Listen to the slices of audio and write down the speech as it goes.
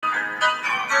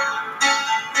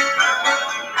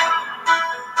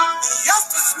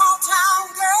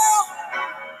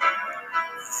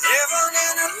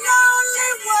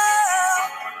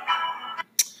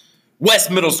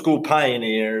West Middle School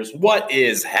Pioneers, what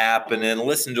is happening?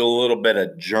 Listen to a little bit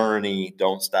of Journey,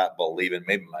 Don't Stop Believing,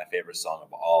 maybe my favorite song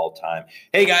of all time.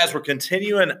 Hey guys, we're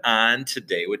continuing on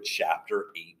today with chapter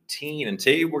 18, and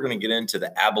today we're going to get into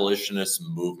the abolitionist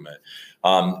movement.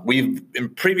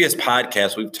 In previous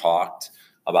podcasts, we've talked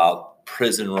about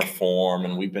prison reform,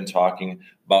 and we've been talking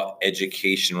about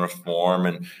education reform,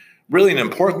 and really an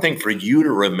important thing for you to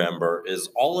remember is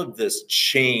all of this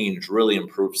change really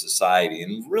improves society.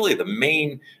 And really the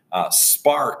main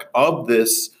spark of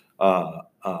this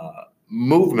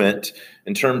movement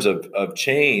in terms of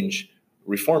change,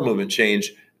 reform movement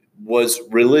change, was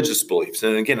religious beliefs.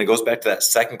 And again, it goes back to that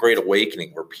Second Great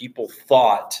Awakening where people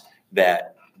thought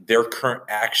that their current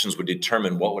actions would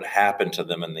determine what would happen to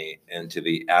them into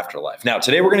the afterlife. Now,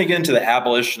 today we're going to get into the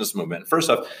abolitionist movement.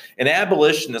 First off, an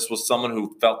abolitionist was someone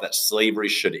who felt that slavery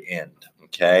should end,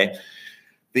 okay?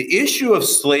 The issue of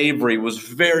slavery was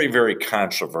very, very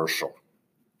controversial.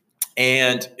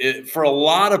 And for a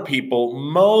lot of people,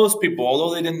 most people,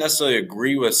 although they didn't necessarily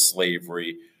agree with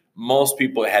slavery, most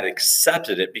people had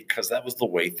accepted it because that was the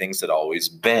way things had always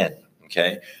been.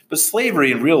 Okay, but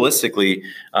slavery realistically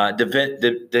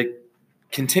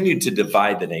continued to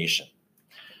divide the nation.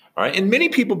 All right, and many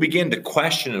people began to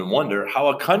question and wonder how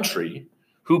a country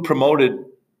who promoted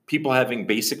people having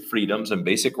basic freedoms and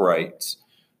basic rights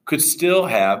could still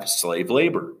have slave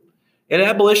labor. And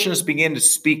abolitionists began to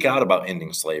speak out about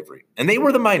ending slavery, and they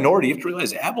were the minority. You have to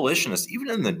realize abolitionists, even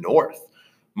in the North,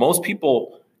 most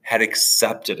people had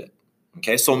accepted it.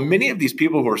 Okay, so many of these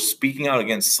people who were speaking out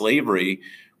against slavery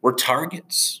were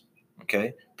targets,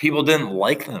 okay? People didn't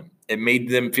like them. It made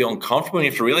them feel uncomfortable. And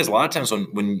you have to realize a lot of times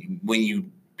when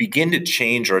you begin to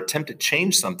change or attempt to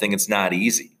change something, it's not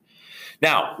easy.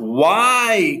 Now,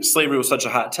 why slavery was such a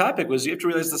hot topic was you have to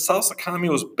realize the South's economy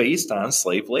was based on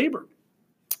slave labor.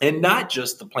 And not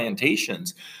just the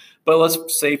plantations, but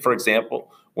let's say, for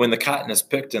example, when the cotton is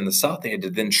picked in the South, they had to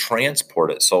then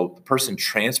transport it. So the person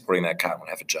transporting that cotton would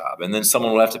have a job. And then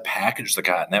someone would have to package the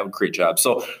cotton. That would create jobs.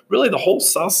 So really the whole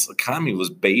South's economy was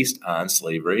based on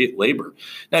slavery labor.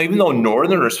 Now, even though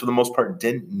Northerners, for the most part,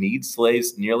 didn't need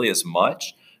slaves nearly as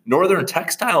much, Northern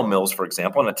textile mills, for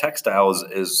example, and a textile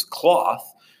is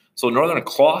cloth. So Northern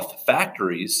cloth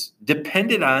factories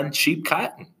depended on cheap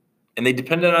cotton. And they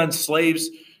depended on slaves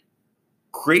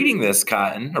creating this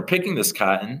cotton or picking this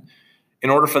cotton in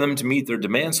order for them to meet their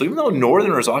demands. So even though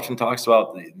Northerners often talks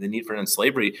about the need for end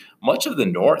slavery, much of the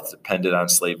North depended on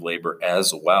slave labor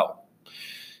as well.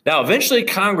 Now, eventually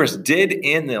Congress did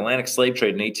end the Atlantic slave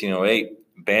trade in 1808,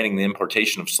 banning the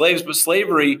importation of slaves, but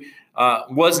slavery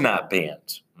was not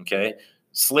banned, okay?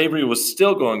 Slavery was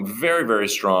still going very, very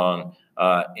strong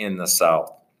in the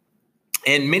South.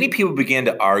 And many people began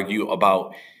to argue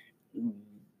about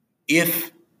if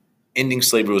ending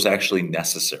slavery was actually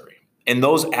necessary. And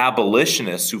those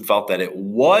abolitionists who felt that it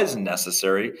was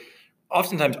necessary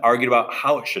oftentimes argued about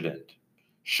how it should end.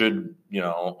 Should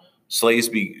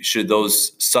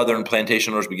those Southern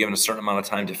plantation owners be given a certain amount of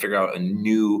time to figure out a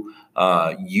new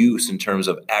use in terms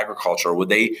of agriculture? Or would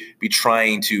they be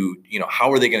trying to,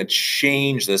 how are they going to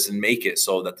change this and make it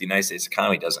so that the United States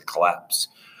economy doesn't collapse?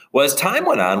 Well, as time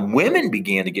went on, women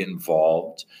began to get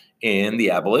involved in the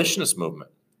abolitionist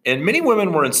movement. And many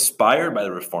women were inspired by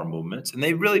the reform movements, and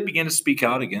they really began to speak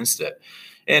out against it.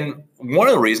 And one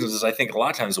of the reasons is I think a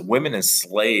lot of times women and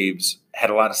slaves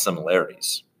had a lot of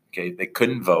similarities. Okay, they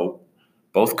couldn't vote,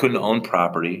 both couldn't own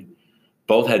property,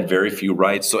 both had very few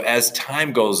rights. So as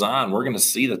time goes on, we're going to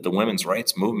see that the women's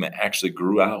rights movement actually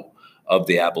grew out of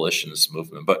the abolitionist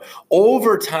movement. But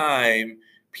over time,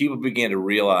 people began to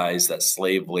realize that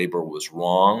slave labor was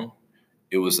wrong,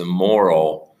 it was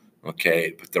immoral.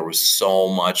 Okay, but there was so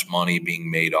much money being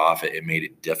made off it, it made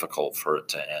it difficult for it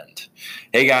to end.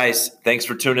 Hey guys, thanks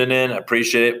for tuning in. I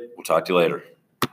appreciate it. We'll talk to you later.